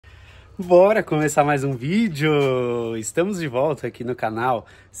Bora começar mais um vídeo! Estamos de volta aqui no canal.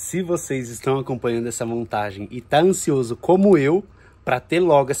 Se vocês estão acompanhando essa montagem e tá ansioso como eu para ter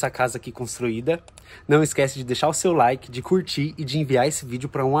logo essa casa aqui construída, não esquece de deixar o seu like, de curtir e de enviar esse vídeo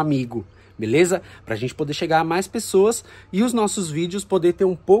para um amigo, beleza? Pra gente poder chegar a mais pessoas e os nossos vídeos poder ter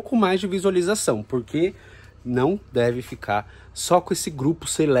um pouco mais de visualização, porque não deve ficar só com esse grupo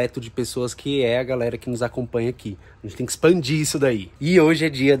seleto de pessoas que é a galera que nos acompanha aqui. A gente tem que expandir isso daí. E hoje é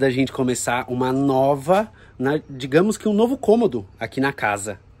dia da gente começar uma nova, digamos que um novo cômodo aqui na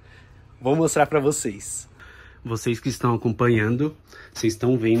casa. Vou mostrar pra vocês. Vocês que estão acompanhando, vocês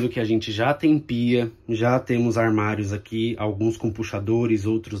estão vendo que a gente já tem pia, já temos armários aqui, alguns com puxadores,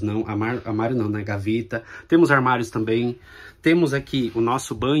 outros não. Armário não, né? Gaveta. Temos armários também. Temos aqui o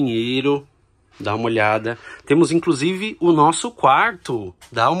nosso banheiro. Dá uma olhada. Temos inclusive o nosso quarto.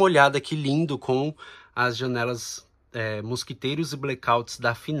 Dá uma olhada que lindo, com as janelas mosquiteiros e blackouts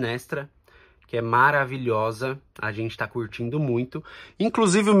da Finestra, que é maravilhosa. A gente tá curtindo muito.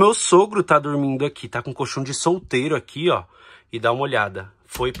 Inclusive o meu sogro tá dormindo aqui, tá com colchão de solteiro aqui, ó. E dá uma olhada.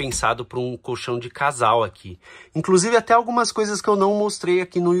 Foi pensado para um colchão de casal aqui. Inclusive até algumas coisas que eu não mostrei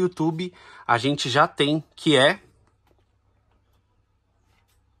aqui no YouTube, a gente já tem, que é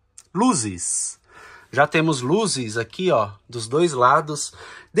luzes. Já temos luzes aqui, ó, dos dois lados.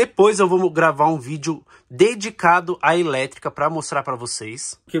 Depois eu vou gravar um vídeo dedicado à elétrica para mostrar para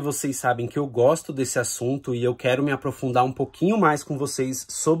vocês. Porque vocês sabem que eu gosto desse assunto e eu quero me aprofundar um pouquinho mais com vocês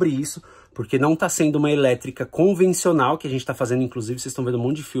sobre isso. Porque não tá sendo uma elétrica convencional que a gente tá fazendo, inclusive vocês estão vendo um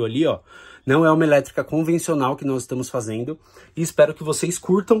monte de fio ali, ó. Não é uma elétrica convencional que nós estamos fazendo. E espero que vocês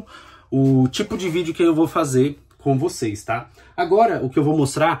curtam o tipo de vídeo que eu vou fazer com vocês, tá? Agora, o que eu vou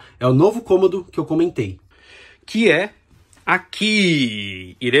mostrar é o novo cômodo que eu comentei, que é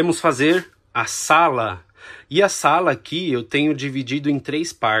aqui. Iremos fazer a sala. E a sala aqui eu tenho dividido em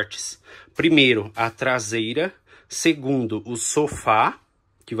 3 partes. Primeiro, a traseira. Segundo, o sofá,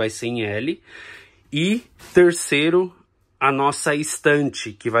 que vai ser em L. E terceiro, a nossa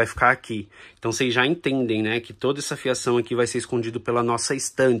estante, que vai ficar aqui. Então vocês já entendem, né, que toda essa fiação aqui vai ser escondido pela nossa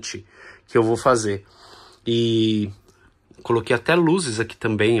estante que eu vou fazer. E coloquei até luzes aqui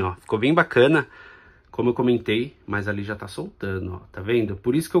também, ó. Ficou bem bacana, como eu comentei, mas ali já tá soltando, ó. Tá vendo?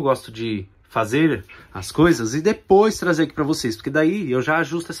 Por isso que eu gosto de fazer as coisas e depois trazer aqui pra vocês, porque daí eu já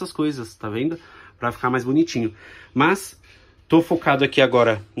ajusto essas coisas, tá vendo? Pra ficar mais bonitinho. Mas tô focado aqui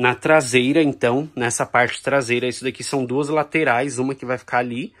agora na traseira, então, nessa parte traseira. Isso daqui são 2 laterais, uma que vai ficar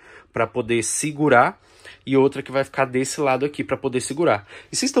ali pra poder segurar e outra que vai ficar desse lado aqui pra poder segurar.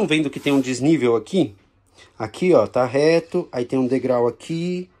 E vocês estão vendo que tem um desnível aqui? Aqui, ó, tá reto, aí tem um degrau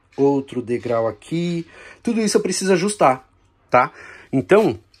aqui, outro degrau aqui. Tudo isso eu preciso ajustar, tá?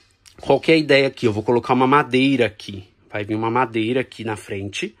 Então, qual que é a ideia aqui? Eu vou colocar uma madeira aqui. Vai vir uma madeira aqui na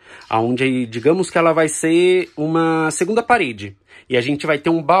frente, aonde, digamos que ela vai ser uma segunda parede. E a gente vai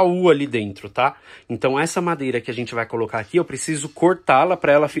ter um baú ali dentro, tá? Então, essa madeira que a gente vai colocar aqui, eu preciso cortá-la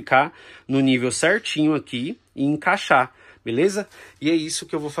para ela ficar no nível certinho aqui e encaixar, beleza? E é isso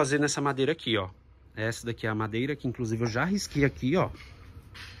que eu vou fazer nessa madeira aqui, ó. Essa daqui é a madeira, que inclusive eu já risquei aqui, ó.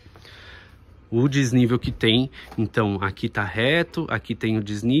 O desnível que tem. Então, aqui tá reto, aqui tem o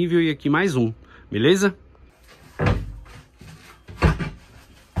desnível e aqui mais um, beleza?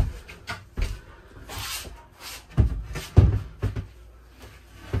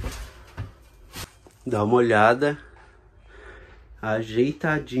 Dá uma olhada.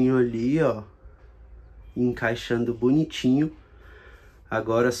 Ajeitadinho ali, ó. Encaixando bonitinho.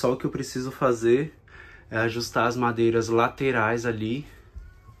 Agora só o que eu preciso fazer é ajustar as madeiras laterais ali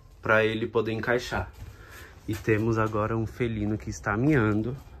para ele poder encaixar. E temos agora um felino que está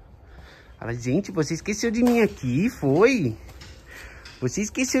miando. Fala, gente, você esqueceu de mim aqui, foi? Você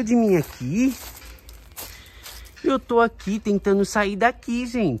esqueceu de mim aqui? Eu tô aqui tentando sair daqui,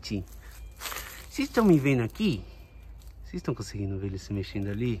 gente. Vocês estão me vendo aqui? Vocês estão conseguindo ver ele se mexendo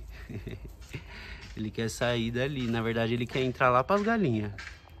ali? Ele quer sair dali. Na verdade, ele quer entrar lá para as galinhas.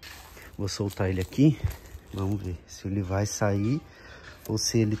 Vou soltar ele aqui. Vamos ver se ele vai sair ou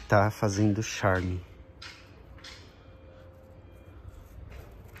se ele tá fazendo charme.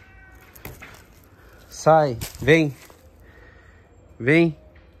 Sai, vem. Vem.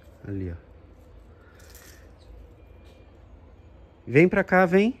 Ali, ó. Vem pra cá,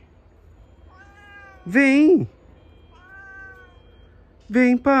 vem. Vem.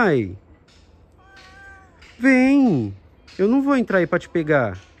 Vem, pai. Vem. Eu não vou entrar aí pra te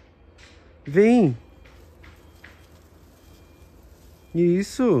pegar. Vem.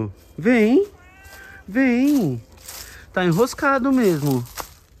 Isso. Vem. Vem. Tá enroscado mesmo.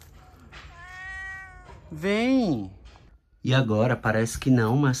 Vem. E agora parece que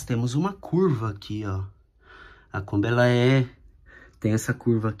não, mas temos uma curva aqui, ó. A Kombi, ela tem essa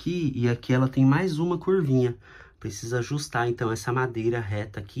curva aqui e aqui ela tem mais uma curvinha. Precisa ajustar, então, essa madeira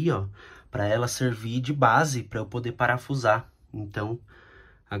reta aqui, ó, para ela servir de base para eu poder parafusar. Então,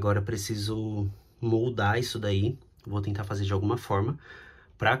 agora eu preciso moldar isso daí. Vou tentar fazer de alguma forma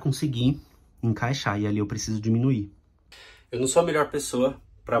para conseguir encaixar. E ali eu preciso diminuir. Eu não sou a melhor pessoa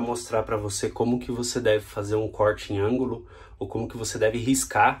para mostrar para você como que você deve fazer um corte em ângulo ou como que você deve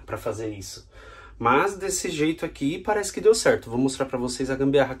riscar para fazer isso. Mas desse jeito aqui parece que deu certo. Vou mostrar para vocês a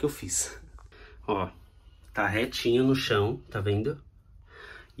gambiarra que eu fiz. Ó, tá retinho no chão, tá vendo?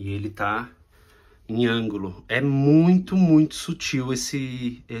 E ele tá em ângulo. É muito, muito sutil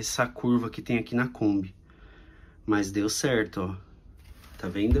essa curva que tem aqui na Kombi. Mas deu certo, ó. Tá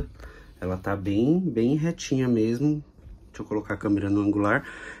vendo? Ela tá bem retinha mesmo. Deixa eu colocar a câmera no angular.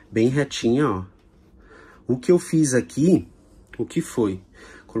 Bem retinha, ó. O que eu fiz aqui, o que foi?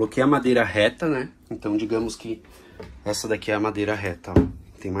 Coloquei a madeira reta, né? Então, digamos que essa daqui é a madeira reta, ó.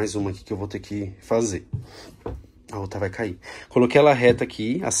 Tem mais uma aqui que eu vou ter que fazer. A outra vai cair. Coloquei ela reta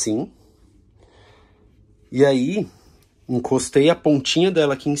aqui, assim. E aí, encostei a pontinha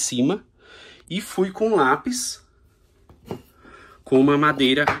dela aqui em cima. E fui com lápis. Com uma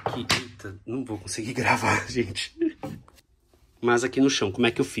madeira aqui. Eita, não vou conseguir gravar, gente. Mas aqui no chão, como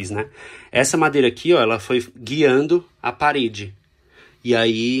é que eu fiz, né? Essa madeira aqui, ó, ela foi guiando a parede. E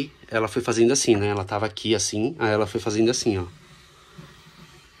aí, ela foi fazendo assim, né? Ela tava aqui assim, aí ela foi fazendo assim, ó.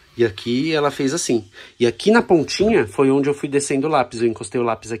 E aqui ela fez assim. E aqui na pontinha foi onde eu fui descendo o lápis. Eu encostei o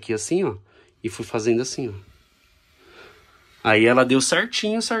lápis aqui assim, ó. E fui fazendo assim, ó. Aí ela deu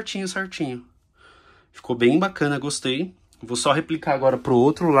certinho, certinho, certinho. Ficou bem bacana, gostei. Vou só replicar agora pro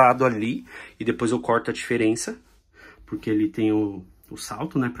outro lado ali. E depois eu corto a diferença. Porque ele tem o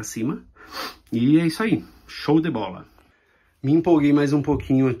salto, né, pra cima. E é isso aí. Show de bola. Me empolguei mais um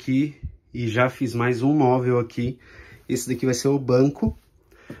pouquinho aqui. E já fiz mais um móvel aqui. Esse daqui vai ser o banco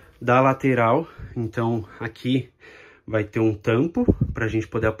da lateral. Então, aqui vai ter um tampo pra gente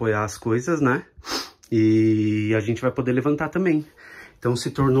poder apoiar as coisas, né? E a gente vai poder levantar também. Então,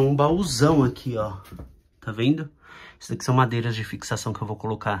 se tornou um baúzão aqui, ó. Tá vendo? Isso daqui são madeiras de fixação que eu vou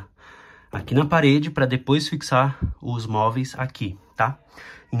colocar aqui na parede para depois fixar os móveis aqui, tá?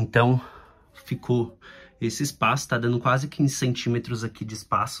 Então, ficou esse espaço, tá dando quase 15 centímetros aqui de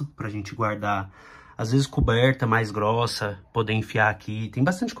espaço pra gente guardar, às vezes, coberta mais grossa, poder enfiar aqui. Tem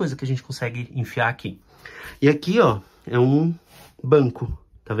bastante coisa que a gente consegue enfiar aqui. E aqui, ó, é um banco,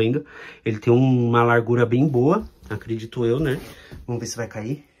 tá vendo? Ele tem uma largura bem boa, acredito eu, né? Vamos ver se vai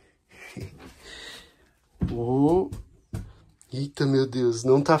cair. Oh. Eita, meu Deus,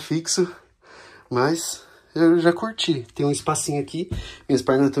 não tá fixo, mas eu já curti. Tem um espacinho aqui, minhas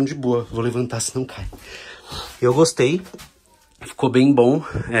pernas estão de boa. Vou levantar se não cai. Eu gostei, ficou bem bom.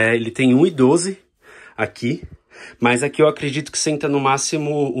 Ele tem 1,12 aqui, mas aqui eu acredito que senta no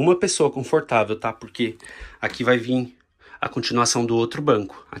máximo uma pessoa confortável, tá? Porque aqui vai vir a continuação do outro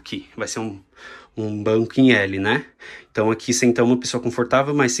banco. Aqui vai ser um banco em L, né? Então aqui senta uma pessoa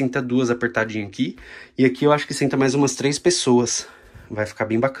confortável, mas senta duas apertadinhas aqui. E aqui eu acho que senta mais umas 3 pessoas. Vai ficar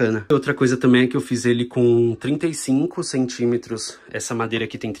bem bacana. Outra coisa também é que eu fiz ele com 35 centímetros. Essa madeira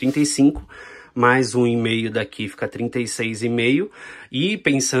aqui tem 35, mais 1,5 daqui fica 36,5. E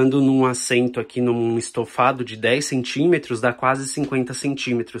pensando num assento aqui, num estofado de 10 centímetros, dá quase 50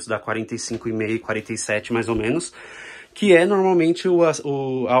 centímetros. Dá 45,5, 47 mais ou menos. Que é normalmente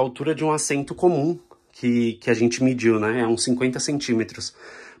a altura de um assento comum que a gente mediu, né? É uns 50 centímetros.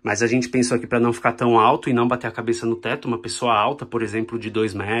 Mas a gente pensou aqui para não ficar tão alto e não bater a cabeça no teto. Uma pessoa alta, por exemplo, de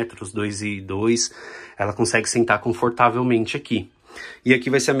 2 metros, 2,2, ela consegue sentar confortavelmente aqui. E aqui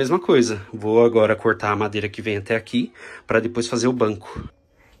vai ser a mesma coisa. Vou agora cortar a madeira que vem até aqui para depois fazer o banco.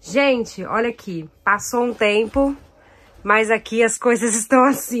 Gente, olha aqui. Passou um tempo, mas aqui as coisas estão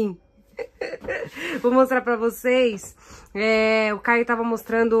assim. Vou mostrar pra vocês. O Caio tava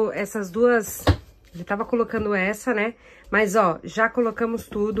mostrando essas duas. Ele tava colocando essa, né? Mas, ó, já colocamos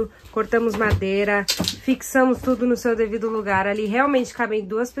tudo. Cortamos madeira. Fixamos tudo no seu devido lugar. Ali realmente cabem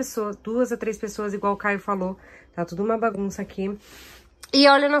 2 pessoas, 2 a 3 pessoas, igual o Caio falou. Tá tudo uma bagunça aqui. E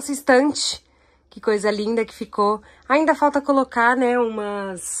olha a nossa estante. Que coisa linda que ficou. Ainda falta colocar, né,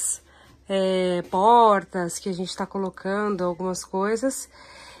 umas portas que a gente tá colocando, algumas coisas.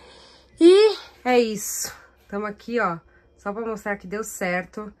 E é isso. Estamos aqui, ó, só pra mostrar que deu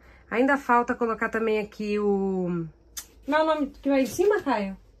certo. Ainda falta colocar também aqui o... Não é o nome que vai em cima,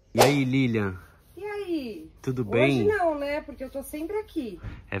 Caio? E aí, Lilian? E aí? Tudo bem? Hoje não, né? Porque eu tô sempre aqui.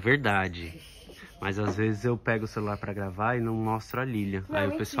 É verdade. Mas às vezes eu pego o celular pra gravar e não mostro a Lilian. Não, aí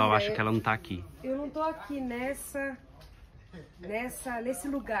o pessoal mentira, acha que ela não tá aqui. Eu não tô aqui nessa nesse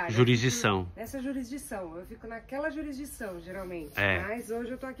lugar. Jurisdição. Nessa jurisdição. Eu fico naquela jurisdição, geralmente. É. Mas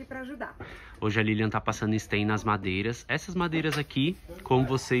hoje eu tô aqui pra ajudar. Hoje a Lilian tá passando stain nas madeiras. Essas madeiras aqui, como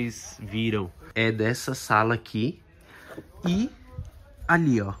vocês viram, é dessa sala aqui. E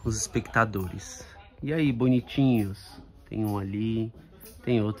ali, ó, os espectadores. E aí, bonitinhos? Tem um ali,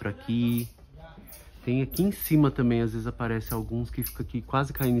 tem outro aqui. Tem aqui em cima também, às vezes aparece alguns que ficam aqui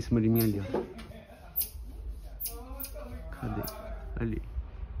quase caindo em cima de mim ali, ó. Cadê? Ali.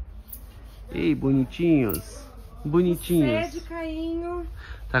 Ei, bonitinhos. Bonitinhos. Sede, Cainho.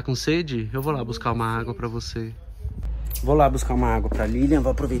 Tá com sede? Eu vou lá buscar uma água pra você. Vou lá buscar uma água pra Lilian.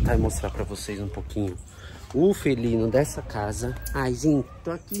 Vou aproveitar e mostrar pra vocês um pouquinho o felino dessa casa. Ai, gente,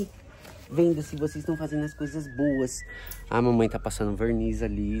 tô aqui vendo se vocês estão fazendo as coisas boas. A mamãe tá passando verniz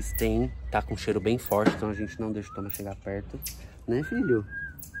ali, stain. Tá com cheiro bem forte, então a gente não deixa o Thomas chegar perto. Né, filho?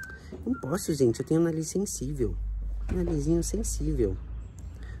 Não posso, gente. Eu tenho um nariz sensível. Narizinho sensível.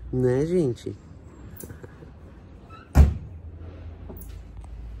 Né, gente?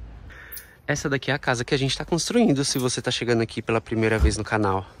 Essa daqui é a casa que a gente tá construindo, se você tá chegando aqui pela primeira vez no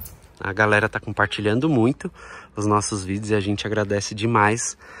canal. A galera tá compartilhando muito os nossos vídeos e a gente agradece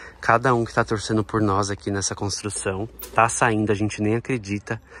demais cada um que tá torcendo por nós aqui nessa construção. Tá saindo, a gente nem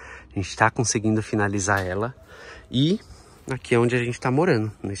acredita. A gente tá conseguindo finalizar ela. E aqui é onde a gente tá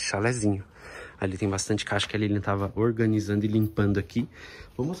morando, nesse chalezinho. Ali tem bastante caixa que a Lilian tava organizando e limpando aqui.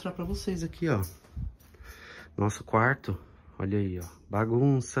 Vou mostrar pra vocês aqui, ó. Nosso quarto. Olha aí, ó.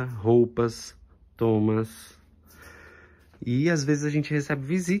 Bagunça, roupas, tomas. E às vezes a gente recebe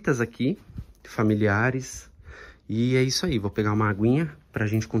visitas aqui, familiares. E é isso aí. Vou pegar uma aguinha pra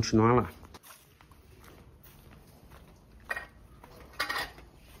gente continuar lá.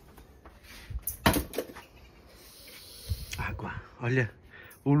 Água. Olha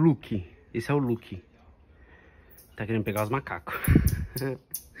o look. Esse é o look. Tá querendo pegar os macacos.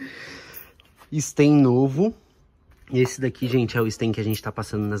 Stain novo. Esse daqui, gente, é o stain que a gente tá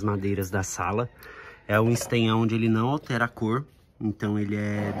passando nas madeiras da sala. É um stain onde ele não altera a cor. Então ele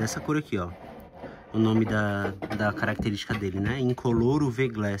é dessa cor aqui, ó. O nome da característica dele, né? Incolor UV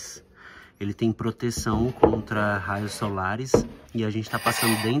Glass. Ele tem proteção contra raios solares. E a gente tá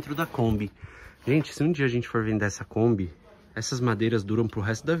passando dentro da Kombi. Gente, se um dia a gente for vender essa Kombi, essas madeiras duram pro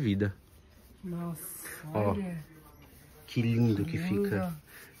resto da vida. Nossa, ó, olha. Que lindo que fica.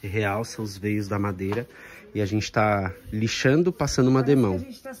 Realça os veios da madeira. E a gente tá lixando, passando uma demão. A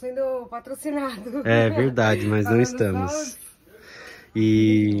gente tá sendo patrocinado. É verdade, mas não estamos.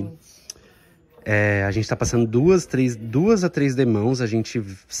 E a gente tá passando duas a três demãos. A gente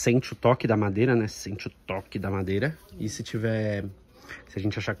sente o toque da madeira, né? Sente o toque da madeira. E se a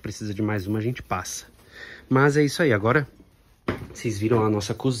gente achar que precisa de mais uma, a gente passa. Mas é isso aí. Agora, vocês viram a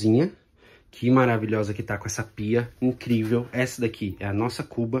nossa cozinha. Que maravilhosa que tá com essa pia incrível. Essa daqui é a nossa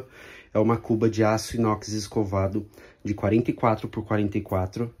cuba. É uma cuba de aço inox escovado de 44 por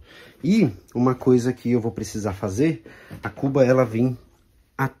 44. E uma coisa que eu vou precisar fazer, a cuba ela vem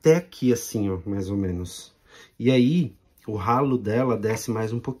até aqui assim, ó, mais ou menos. E aí, o ralo dela desce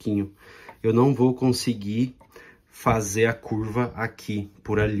mais um pouquinho. Eu não vou conseguir fazer a curva aqui,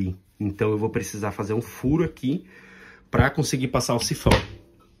 por ali. Então eu vou precisar fazer um furo aqui para conseguir passar o sifão.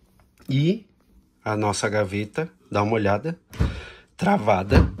 E a nossa gaveta, dá uma olhada,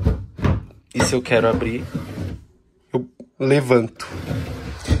 travada. E se eu quero abrir, eu levanto.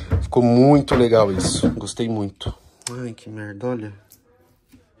 Ficou muito legal isso, gostei muito. Ai, que merda, olha.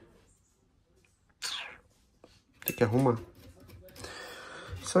 Tem que arrumar.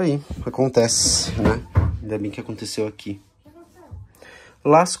 Isso aí, acontece, né? Ainda bem que aconteceu aqui.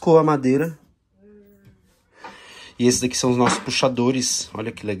 Lascou a madeira. E esses daqui são os nossos puxadores,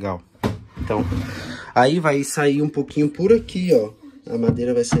 olha que legal. Então, aí vai sair um pouquinho por aqui, ó. A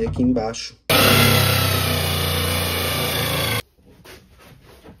madeira vai sair aqui embaixo.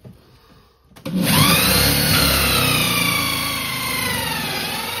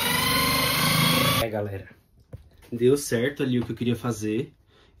 Galera, deu certo ali o que eu queria fazer.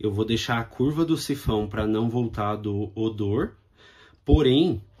 Eu vou deixar a curva do sifão para não voltar do odor.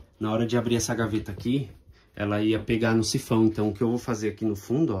 Porém, na hora de abrir essa gaveta aqui, ela ia pegar no sifão. Então, o que eu vou fazer aqui no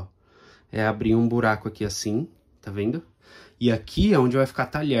fundo, ó, é abrir um buraco aqui assim, tá vendo? E aqui é onde vai ficar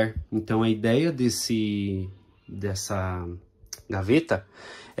talher. Então, a ideia dessa gaveta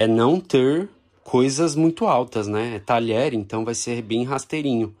é não ter coisas muito altas, né? É talher, então vai ser bem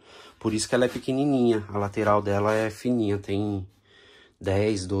rasteirinho. Por isso que ela é pequenininha. A lateral dela é fininha, tem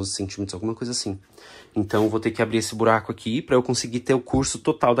 10, 12 centímetros, alguma coisa assim. Então, vou ter que abrir esse buraco aqui para eu conseguir ter o curso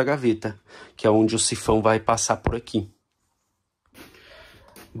total da gaveta, que é onde o sifão vai passar por aqui.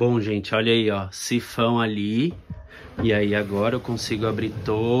 Bom, gente, olha aí, ó, sifão ali. E aí agora eu consigo abrir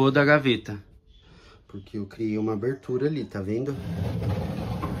toda a gaveta. Porque eu criei uma abertura ali, tá vendo?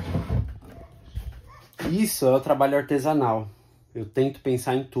 Isso é o trabalho artesanal. Eu tento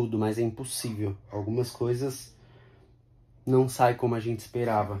pensar em tudo, mas é impossível. Algumas coisas não saem como a gente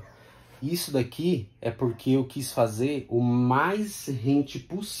esperava. Isso daqui é porque eu quis fazer o mais rente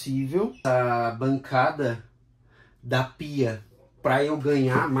possível a bancada da pia, para eu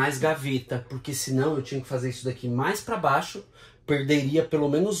ganhar mais gaveta, porque senão eu tinha que fazer isso daqui mais para baixo, perderia pelo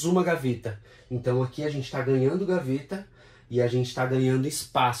menos uma gaveta. Então aqui a gente está ganhando gaveta e a gente está ganhando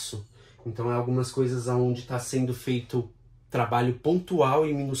espaço. Então é algumas coisas onde está sendo feito trabalho pontual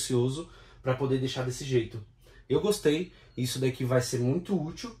e minucioso para poder deixar desse jeito. Eu gostei, isso daqui vai ser muito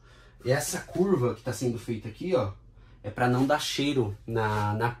útil. E essa curva que está sendo feita aqui, ó, é para não dar cheiro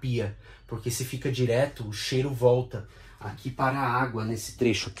na pia, porque se fica direto, o cheiro volta. Aqui para a água, nesse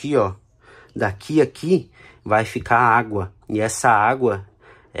trecho aqui, ó, daqui aqui vai ficar água. E essa água,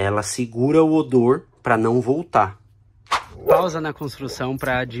 ela segura o odor para não voltar. Pausa na construção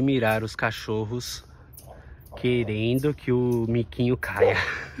para admirar os cachorros querendo que o miquinho caia.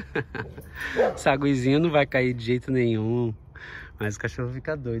 Essa aguizinha não vai cair de jeito nenhum. Mas o cachorro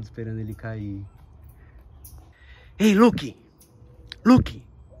fica doido esperando ele cair. Ei, Luke! Luke!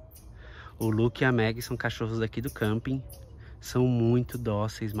 O Luke e a Meg são cachorros daqui do camping. São muito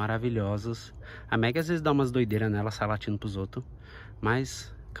dóceis, maravilhosos. A Meg às vezes dá umas doideiras nela, sai latindo pros outros.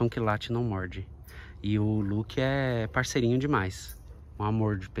 Mas cão que late não morde. E o Luke é parceirinho demais. Um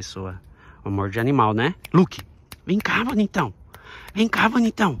amor de pessoa. Um amor de animal, né? Luke, vem cá, bonitão. Vem cá,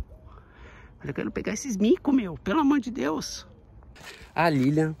 bonitão. Eu quero pegar esses micos, meu. Pelo amor de Deus. A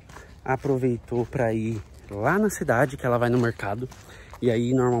Lilian aproveitou para ir lá na cidade, que ela vai no mercado. E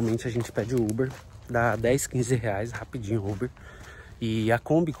aí, normalmente, a gente pede o Uber. Dá 10, 15 reais, rapidinho o Uber. E a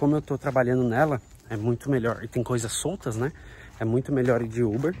Kombi, como eu tô trabalhando nela, é muito melhor. E tem coisas soltas, né? É muito melhor ir de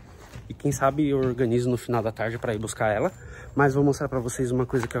Uber. E quem sabe eu organizo no final da tarde para ir buscar ela. Mas vou mostrar para vocês uma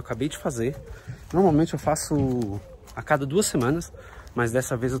coisa que eu acabei de fazer. Normalmente eu faço a cada 2 semanas, mas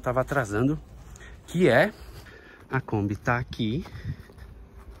dessa vez eu tava atrasando. Que é... A Kombi tá aqui,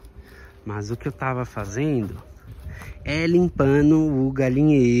 mas o que eu tava fazendo é limpando o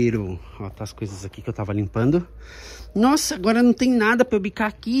galinheiro. Ó, tá as coisas aqui que eu tava limpando. Nossa, agora não tem nada pra eu bicar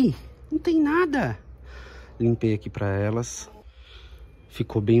aqui. Não tem nada. Limpei aqui pra elas.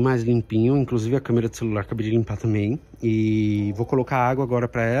 Ficou bem mais limpinho. Inclusive a câmera do celular acabei de limpar também. E vou colocar água agora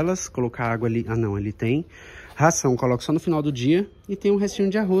pra elas. Colocar água ali. Ah não, ali tem. Ração, coloco só no final do dia. E tem um restinho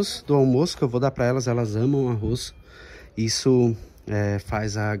de arroz do almoço que eu vou dar pra elas. Elas amam arroz. Isso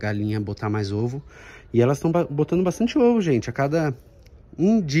faz a galinha botar mais ovo. E elas estão botando bastante ovo, gente. A cada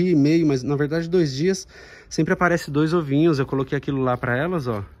 1 dia e meio, mas na verdade 2 dias, sempre aparece 2 ovinhos. Eu coloquei aquilo lá pra elas,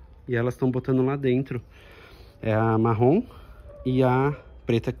 ó. E elas estão botando lá dentro. É a marrom e a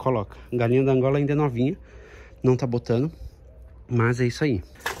preta que coloca. A galinha da Angola ainda é novinha. Não tá botando. Mas é isso aí.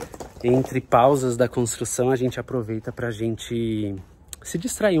 Entre pausas da construção, a gente aproveita pra gente se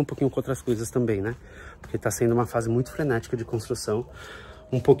distrair um pouquinho com outras coisas também, né? Porque tá sendo uma fase muito frenética de construção.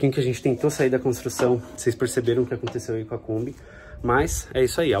 Um pouquinho que a gente tentou sair da construção, vocês perceberam o que aconteceu aí com a Kombi. Mas é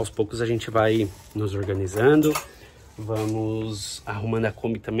isso aí, aos poucos a gente vai nos organizando, vamos arrumando a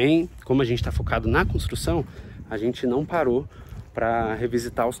Kombi também. Como a gente tá focado na construção, a gente não parou para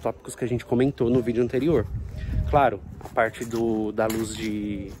revisitar os tópicos que a gente comentou no vídeo anterior. Claro, a parte da luz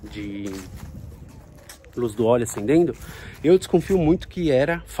luz do óleo acendendo, eu desconfio muito que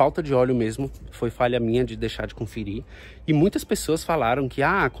era falta de óleo mesmo, foi falha minha de deixar de conferir. E muitas pessoas falaram que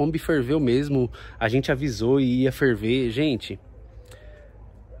a Kombi ferveu mesmo, a gente avisou e ia ferver. Gente,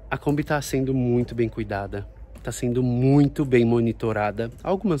 a Kombi tá sendo muito bem cuidada, tá sendo muito bem monitorada.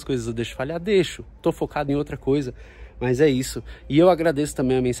 Algumas coisas eu deixo falhar, tô focado em outra coisa. Mas é isso. E eu agradeço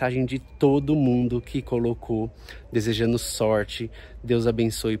também a mensagem de todo mundo que colocou, desejando sorte. Deus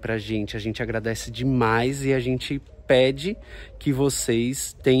abençoe pra gente. A gente agradece demais e a gente pede que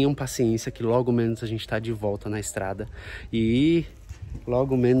vocês tenham paciência, que logo menos a gente tá de volta na estrada. E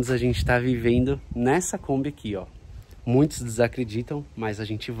logo menos a gente tá vivendo nessa Kombi aqui, ó. Muitos desacreditam, mas a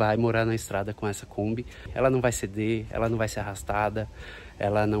gente vai morar na estrada com essa Kombi. Ela não vai ceder, ela não vai ser arrastada,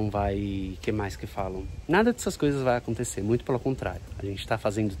 ela não vai... que mais que falam? Nada dessas coisas vai acontecer, muito pelo contrário. A gente está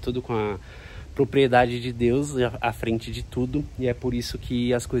fazendo tudo com a propriedade de Deus à frente de tudo e é por isso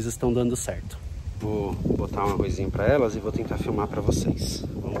que as coisas estão dando certo. Vou botar um arrozinho para elas e vou tentar filmar para vocês.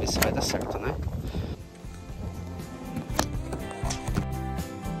 Vamos ver se vai dar certo, né?